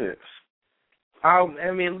defense. I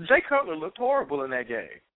mean, Jay Cutler looked horrible in that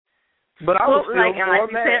game. But I was still like more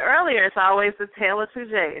you mad. said earlier, it's always the tale of two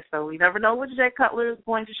Jays. So we never know which Jay Cutler is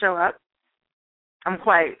going to show up. I'm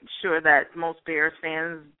quite sure that most Bears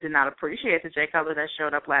fans did not appreciate the Jay Cutler that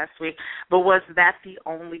showed up last week. But was that the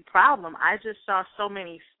only problem? I just saw so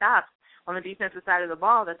many stops on the defensive side of the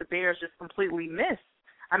ball that the Bears just completely missed.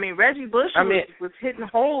 I mean, Reggie Bush was hitting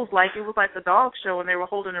holes like it was like the dog show and they were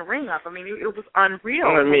holding a ring up. I mean, it was unreal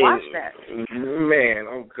to watch that. Man,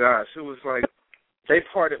 oh gosh, it was like they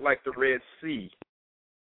parted like the Red Sea.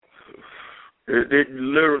 It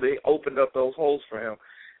literally opened up those holes for him.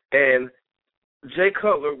 And Jay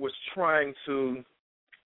Cutler was trying to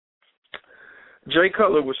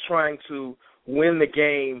win the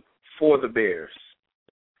game for the Bears.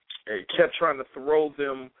 He kept trying to throw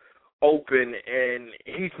them open, and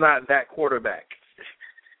he's not that quarterback.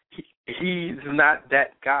 He's not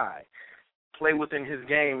that guy. Play within his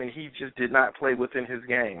game, and he just did not play within his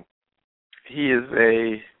game. He is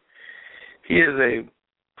a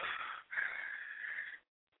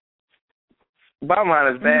bottom line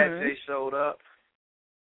is bad. Jay showed up,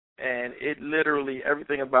 and it literally,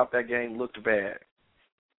 everything about that game looked bad.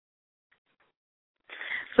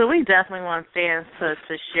 So we definitely want fans to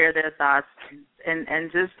share their thoughts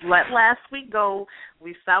and just let last week go.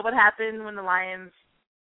 We saw what happened when the Lions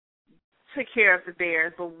took care of the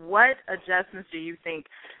Bears, but what adjustments do you think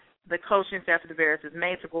the coaching staff of the Bears has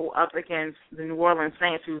made to go up against the New Orleans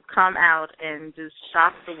Saints, who've come out and just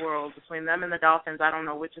shocked the world? Between them and the Dolphins, I don't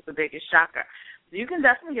know which is the biggest shocker. So you can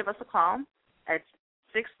definitely give us a call at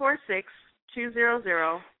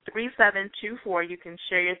 646-200-3724. You can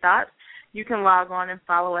share your thoughts. You can log on and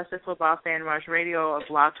follow us at Football Fan Rush Radio or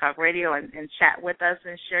Blog Talk Radio and chat with us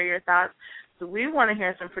and share your thoughts. So we want to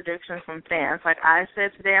hear some predictions from fans. Like I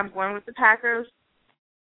said today, I'm going with the Packers,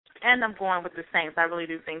 and I'm going with the Saints. I really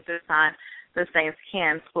do think this time the Saints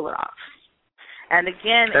can pull it off. And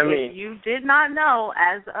again, if you did not know,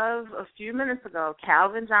 as of a few minutes ago,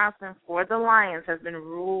 Calvin Johnson for the Lions has been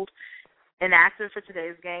ruled inactive for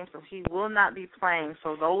today's game, so he will not be playing.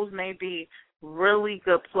 So those may be really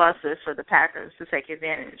good pluses for the Packers to take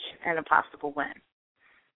advantage and a possible win.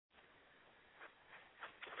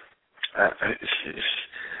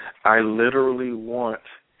 I literally want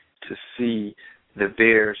to see the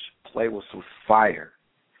Bears play with some fire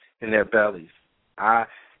in their bellies.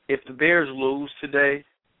 If the Bears lose today,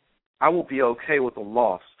 I will be okay with a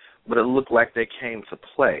loss, but it looked like they came to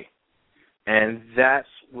play. And that's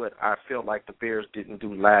what I feel like the Bears didn't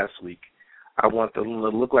do last week. I want them to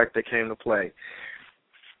look like they came to play.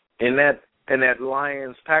 In that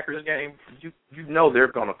Lions-Packers game, you know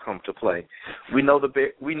they're going to come to play. We know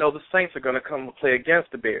the Saints are going to come to play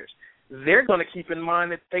against the Bears. They're going to keep in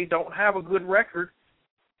mind that they don't have a good record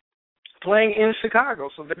playing in Chicago,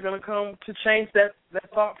 so they're going to come to change that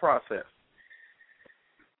thought process.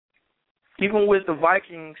 Even with the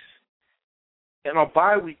Vikings in a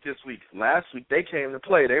bye week this week, last week they came to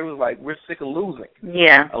play. They was like, we're sick of losing.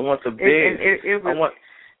 Yeah, I want the Bears.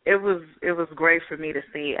 It was great for me to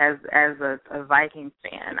see as a Vikings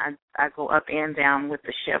fan. I go up and down with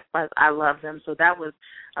the ship, but I love them. So that was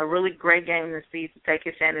a really great game to see, to take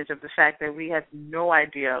advantage of the fact that we had no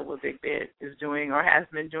idea what Big Ben is doing or has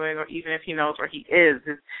been doing, or even if he knows where he is.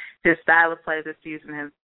 His style of play this season has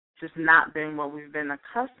just not been what we've been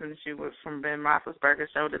accustomed to from Ben Roethlisberger.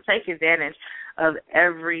 So to take advantage of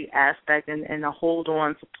every aspect and to hold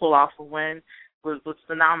on to pull off a win was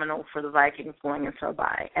phenomenal for the Vikings going into a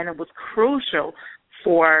bye. And it was crucial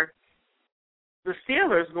for the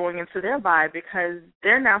Steelers going into their bye because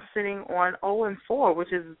they're now sitting on 0-4,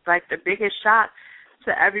 which is like the biggest shock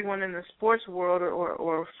to everyone in the sports world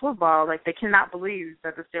or football. Like, they cannot believe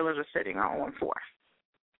that the Steelers are sitting on 0-4.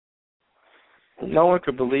 No one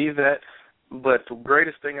could believe that, but the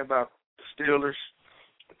greatest thing about the Steelers'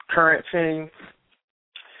 current team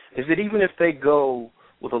is that even if they go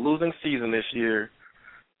with a losing season this year,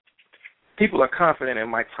 people are confident in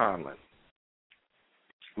Mike Tomlin.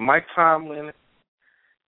 Mike Tomlin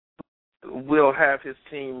will have his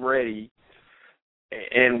team ready,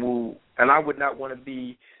 and I would not want to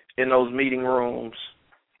be in those meeting rooms.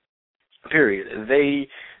 Period. The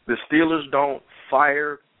Steelers don't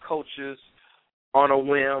fire coaches on a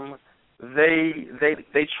whim.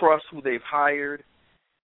 They trust who they've hired.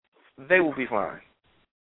 They will be fine.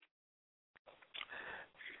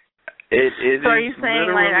 So are you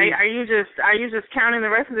saying, like, are you just counting the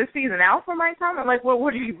rest of the season out for Mike Tomlin? Like,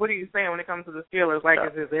 what are you saying when it comes to the Steelers? Like,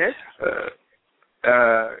 is it?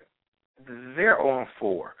 They're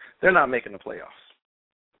 0-4. They're not making the playoffs.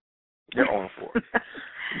 They're 0-4.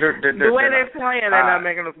 The way they're playing, they're not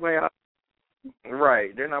making the playoffs.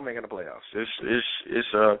 Right, they're not making the playoffs.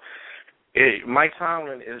 Mike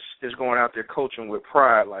Tomlin is going out there coaching with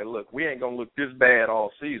pride. Like, look, we ain't gonna look this bad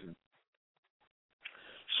all season.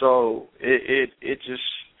 So he's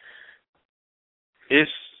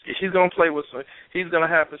gonna play with some. He's gonna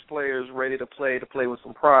have his players ready to play with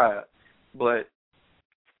some pride. But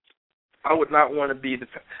I would not want to be in the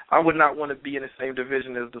same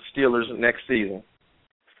division as the Steelers next season.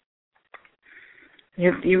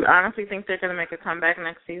 You honestly think they're going to make a comeback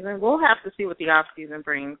next season? We'll have to see what the off season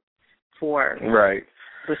brings for the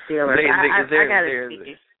Steelers. I got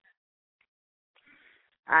it.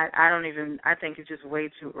 I think it's just way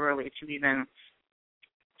too early to even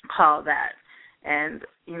call that. And,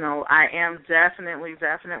 you know, I am definitely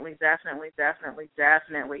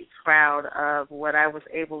proud of what I was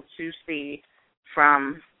able to see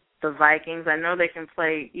from the Vikings. I know they can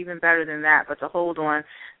play even better than that, but to hold on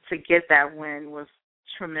to get that win was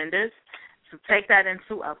tremendous. So take that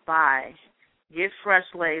into a bye, get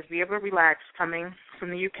fresh legs, be able to relax coming from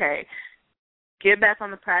the UK, get back on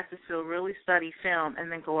the practice field, really study film,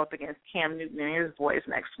 and then go up against Cam Newton and his boys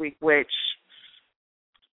next week, which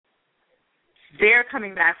they're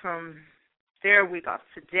coming back from their week off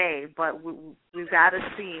today, but we've got to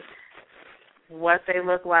see what they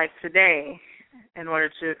look like today in order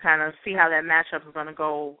to kind of see how that matchup is going to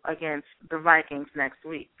go against the Vikings next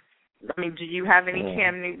week. I mean, do you have any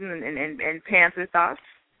Cam Newton and Panther thoughts?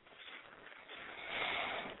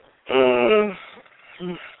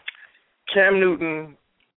 Cam Newton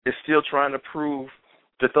is still trying to prove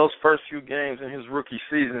that those first few games in his rookie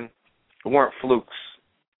season weren't flukes.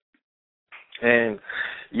 And,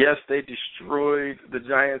 yes, they destroyed the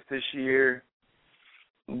Giants this year,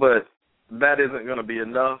 but that isn't going to be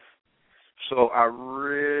enough. So I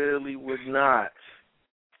really would not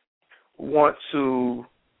want to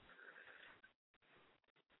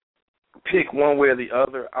pick one way or the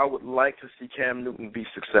other. I would like to see Cam Newton be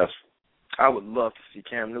successful. I would love to see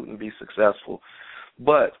Cam Newton be successful.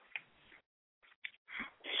 But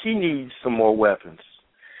he needs some more weapons.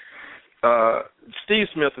 Steve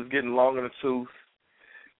Smith is getting long in the tooth,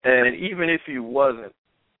 and even if he wasn't,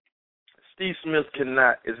 Steve Smith is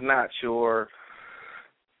not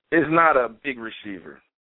a big receiver.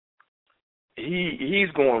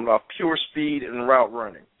 He's going off pure speed and route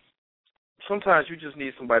running. Sometimes you just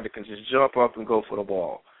need somebody that can just jump up and go for the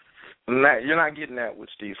ball. You're not getting that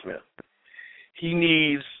with Steve Smith. He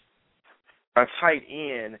needs a tight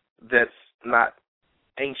end that's not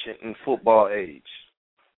ancient in football age.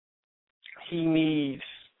 He needs,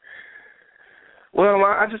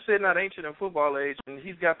 I just said not ancient in football age, and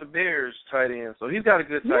he's got the Bears tight end, so he's got a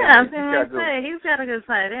good tight end. Yeah, I was going to say, he's got a good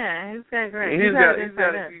tight end. He's got great.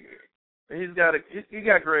 He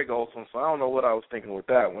got Greg Olson, so I don't know what I was thinking with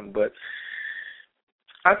that one, but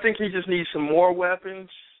I think he just needs some more weapons.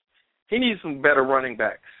 He needs some better running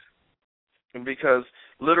backs, because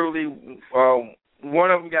literally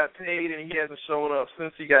one of them got paid and he hasn't shown up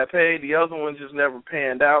since he got paid. The other one just never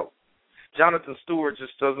panned out. Jonathan Stewart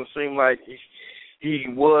just doesn't seem like he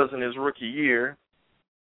was in his rookie year.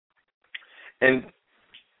 And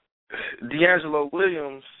D'Angelo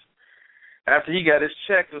Williams, after he got his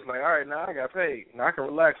check, was like, all right, now I got paid. Now I can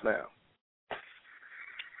relax now.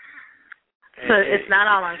 So it's not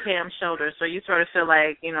all on Cam's shoulders. So you sort of feel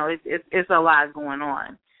like, you know, it's a lot going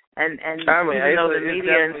on. And I mean, even though the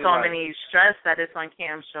media and so many stress that it's on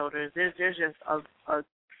Cam's shoulders, there's just a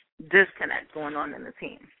disconnect going on in the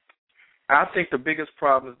team. I think the biggest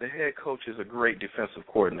problem is the head coach is a great defensive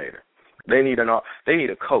coordinator. They need a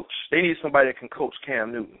coach. They need somebody that can coach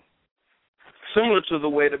Cam Newton. Similar to the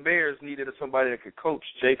way the Bears needed somebody that could coach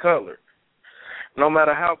Jay Cutler. No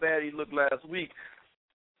matter how bad he looked last week,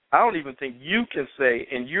 I don't even think you can say,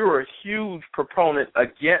 and you're a huge proponent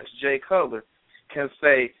against Jay Cutler, can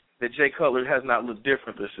say that Jay Cutler has not looked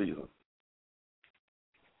different this season.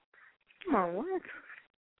 Come on, what?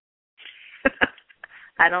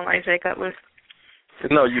 I don't like Jay Cutler.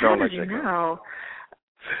 No, you don't like Jay Cutler. No.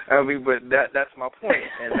 I mean, but that's my point,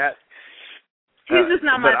 and He's just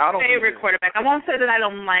not my favorite quarterback. I won't say that I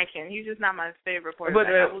don't like him. He's just not my favorite quarterback.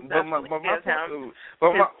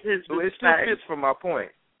 It still fits for my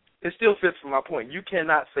point. It still fits for my point. You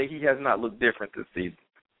cannot say he has not looked different this season.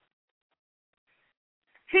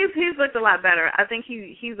 He's looked a lot better. I think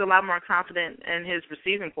he's a lot more confident in his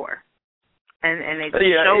receiving core, and it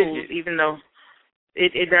shows. Even though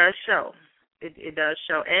it does show, it does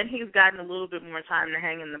show, and he's gotten a little bit more time to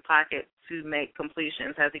hang in the pocket to make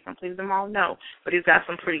completions. Has he completed them all? No, but he's got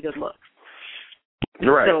some pretty good looks.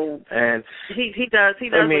 Right. So and he does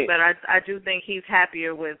look better. I do think he's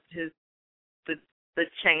happier with the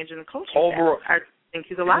change in the coaching overall. staff. I think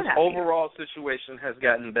he's a lot happier. His overall situation has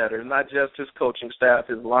gotten better. Not just his coaching staff.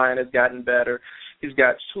 His line has gotten better. He's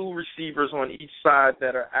got 2 receivers on each side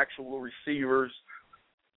that are actual receivers.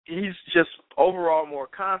 He's just overall more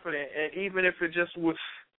confident. And even if it just was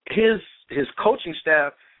his coaching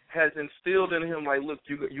staff has instilled in him, like, look,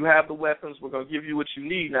 you have the weapons. We're going to give you what you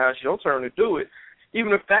need. Now it's your turn to do it.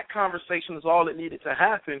 Even if that conversation is all that needed to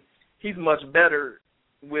happen, he's much better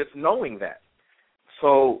with knowing that.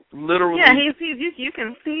 So literally, yeah, you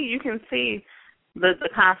can see the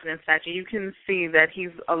confidence factor. You can see that he's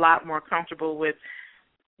a lot more comfortable with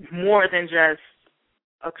more than just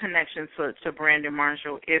a connection to Brandon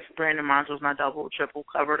Marshall. If Brandon Marshall's not double, triple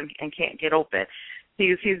covered and can't get open,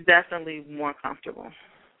 he's definitely more comfortable.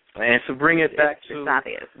 And to bring it back to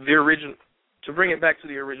the original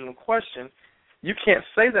question, you can't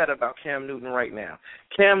say that about Cam Newton right now.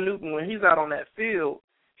 Cam Newton, when he's out on that field,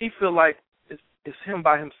 he feel like it's him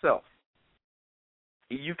by himself.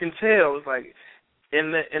 You can tell. It's like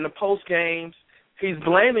in the post games, he's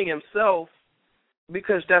blaming himself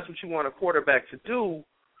because that's what you want a quarterback to do.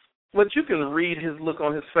 But you can read his look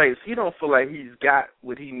on his face. He don't feel like he's got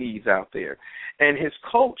what he needs out there, and his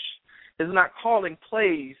coach is not calling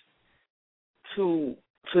plays to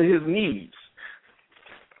his needs.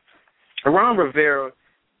 Ron Rivera,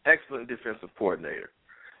 excellent defensive coordinator.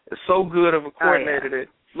 It's so good of a coordinator that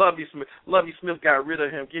Lovie Smith got rid of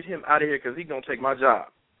him. Get him out of here because he's gonna take my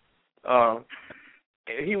job.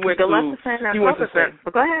 He went to San.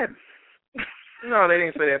 But go ahead. No, they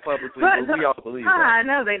didn't say that publicly. But we all believe that. I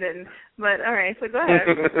know they didn't. But all right, so go ahead.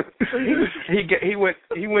 He went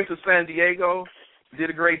to San Diego, did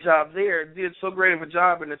a great job there. Did so great of a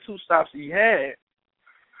job in the 2 stops he had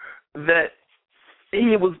that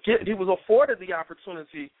he was afforded the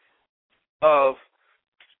opportunity of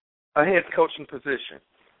a head coaching position.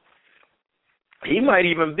 He might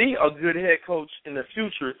even be a good head coach in the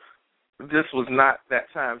future. This was not that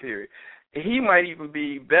time period. He might even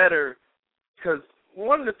be better because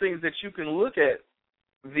one of the things that you can look at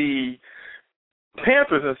the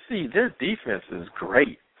Panthers and see, their defense is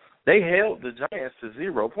great. They held the Giants to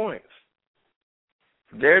 0 points.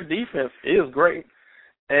 Their defense is great,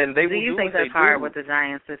 and they will do what they do. Do you think that's hard with the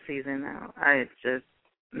Giants this season now?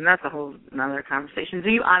 That's a whole another conversation. Do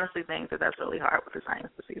you honestly think that that's really hard with the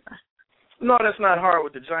Giants this season? No, that's not hard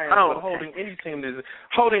with the Giants. But holding any team to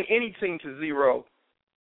 0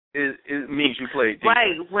 means you play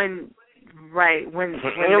defense. When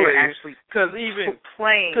they're actually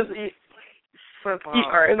playing football. We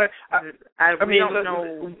don't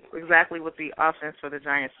know exactly what the offense for the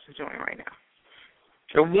Giants is doing right now.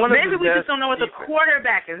 Maybe we just don't know what the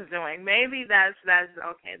quarterback is doing. Maybe that's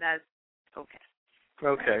okay. That's okay.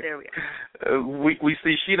 Okay. There we go. We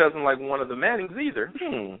see she doesn't like one of the Mannings either.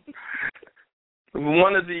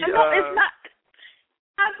 One of the. No, it's not.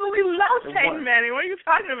 I absolutely love Peyton Manning. What are you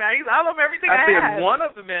talking about? He's all over everything I said have. One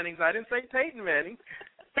of the Mannings. I didn't say Peyton Manning.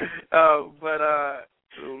 But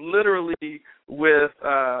literally with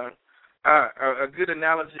a good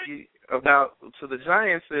analogy to the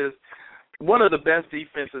Giants is one of the best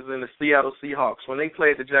defenses in the Seattle Seahawks. When they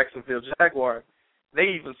played the Jacksonville Jaguars, they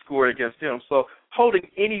even scored against them. So holding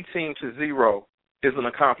any team to 0 is an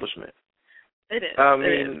accomplishment. It is.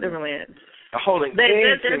 It really is. Holding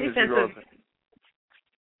any team to 0.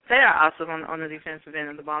 They are awesome on the defensive end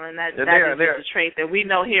of the ball, and that is a trait that we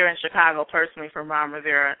know here in Chicago personally from Ron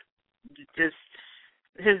Rivera. Just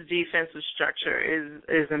his defensive structure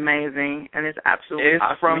is amazing, and it's absolutely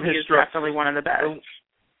awesome. From his structure. Definitely one of the best.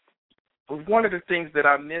 One of the things that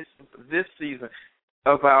I missed this season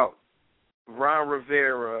about Ron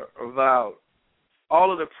Rivera, about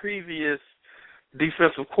all of the previous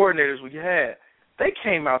defensive coordinators we had, they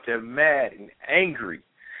came out there mad and angry.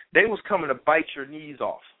 They was coming to bite your knees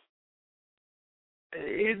off.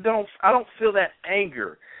 I don't feel that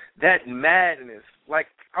anger, that madness. Like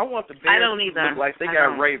I want the Bears to look like they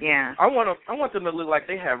got rabies. Yeah. I want them to look like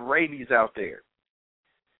they have rabies out there.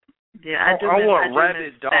 Yeah, I want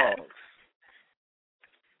rabid dogs.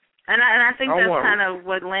 And I think that's kind of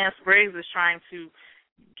what Lance Briggs is trying to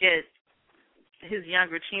get his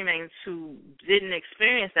younger teammates who didn't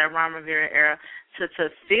experience that Ron Rivera era to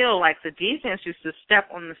feel like the defense used to step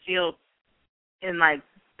on the field in, like,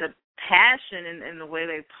 the passion and the way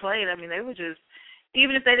they played. I mean, they were just,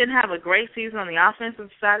 even if they didn't have a great season on the offensive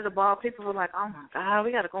side of the ball, people were like, oh, my God,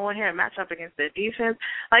 we got to go in here and match up against their defense.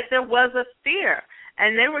 Like, there was a fear,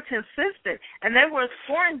 and they were consistent, and they were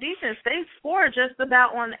scoring defense. They scored just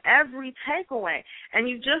about on every takeaway, and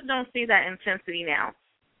you just don't see that intensity now.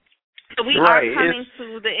 So we are coming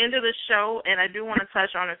to the end of the show, and I do want to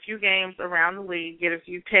touch on a few games around the league, get a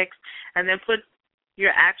few picks, and then put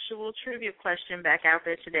your actual trivia question back out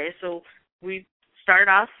there today. So we start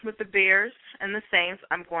off with the Bears and the Saints.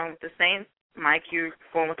 I'm going with the Saints. Mike, you're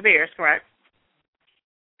going with the Bears, correct?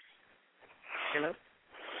 Hello?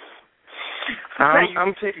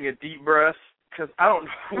 I'm taking a deep breath because I don't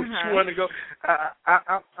know which one to go.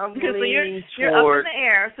 I'm leaning you're up in the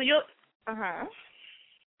air, so you'll.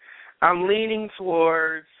 I'm leaning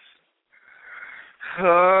towards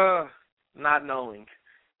not knowing.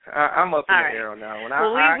 I'm up in the air on that one.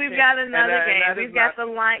 Well, we've got another game.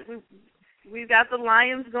 We've got the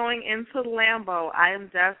Lions going into Lambeau. I am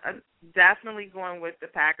definitely going with the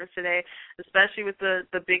Packers today, especially with the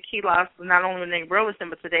big key loss, not only with Nick Burleson,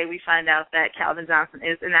 but today we find out that Calvin Johnson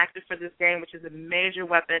is inactive for this game, which is a major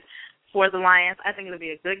weapon for the Lions. I think it'll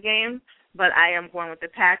be a good game, but I am going with the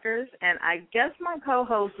Packers, and I guess my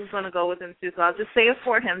co-host is going to go with him too, so I'll just say it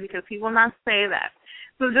for him because he will not say that.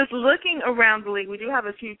 So just looking around the league, we do have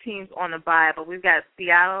a few teams on the bye, but we've got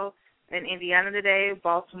Seattle and Indiana today,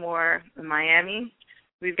 Baltimore and Miami.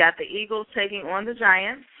 We've got the Eagles taking on the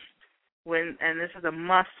Giants, and this is a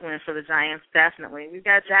must-win for the Giants, definitely. We've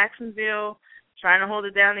got Jacksonville trying to hold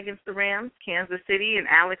it down against the Rams, Kansas City, and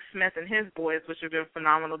Alex Smith and his boys, which have been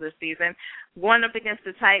phenomenal this season, going up against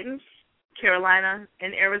the Titans, Carolina,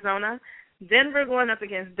 and Arizona. Denver going up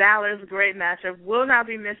against Dallas, great matchup. We'll not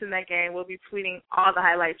be missing that game. We'll be tweeting all the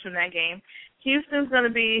highlights from that game. Houston's going to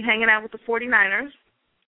be hanging out with the 49ers.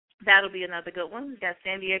 That'll be another good one. We've got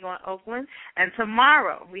San Diego and Oakland. And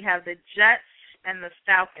tomorrow we have the Jets and the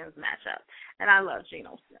Falcons matchup. And I love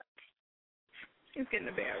Geno Smith. He's getting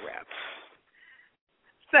a bad rap.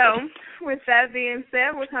 So, with that being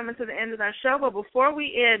said, we're coming to the end of our show. But before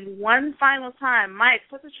we end, one final time, Mike,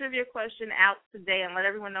 put the trivia question out today and let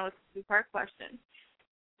everyone know it's a two-part question.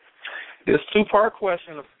 This two-part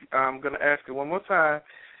question, I'm going to ask it one more time.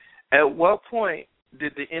 At what point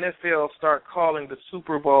did the NFL start calling the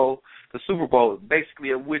Super Bowl?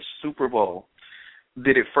 Basically, at which Super Bowl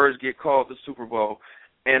did it first get called the Super Bowl?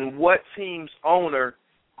 And what team's owner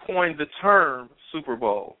coined the term Super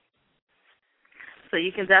Bowl? So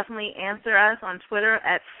you can definitely answer us on Twitter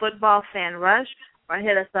at FootballFanRush or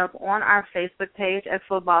hit us up on our Facebook page at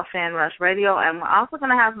Football Fan Rush Radio. And we're also going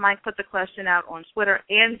to have Mike put the question out on Twitter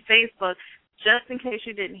and Facebook just in case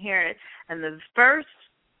you didn't hear it. And the first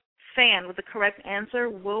fan with the correct answer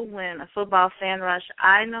will win a Football Fan Rush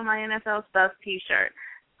I Know My NFL Stuff t-shirt.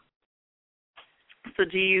 So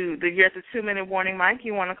you're at the 2-minute warning, Mike.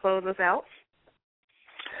 You want to close us out?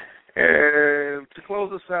 To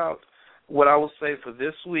close us out, what I will say for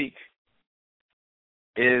this week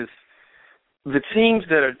is the teams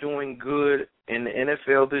that are doing good in the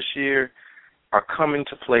NFL this year are coming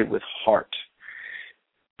to play with heart.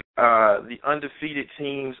 The undefeated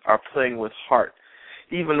teams are playing with heart.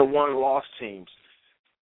 Even the one-loss teams,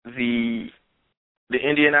 the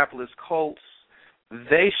Indianapolis Colts,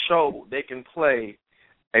 they show they can play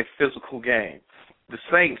a physical game. The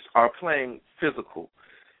Saints are playing physical.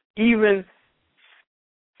 Even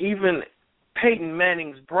Peyton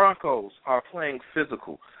Manning's Broncos are playing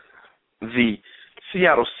physical. The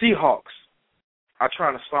Seattle Seahawks are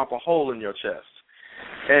trying to stomp a hole in your chest.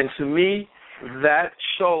 And to me, that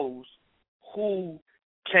shows who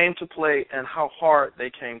came to play and how hard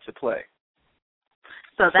they came to play.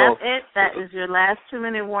 So that's it. That is your last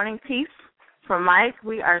 2-minute warning piece. For Mike,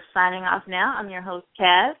 we are signing off now. I'm your host,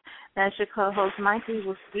 Kaz. That's your co-host, Mike. We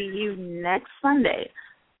will see you next Sunday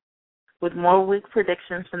with more week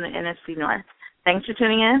predictions from the NFC North. Thanks for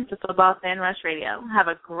tuning in to Football Fan Rush Radio. Have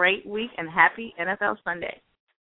a great week and happy NFL Sunday.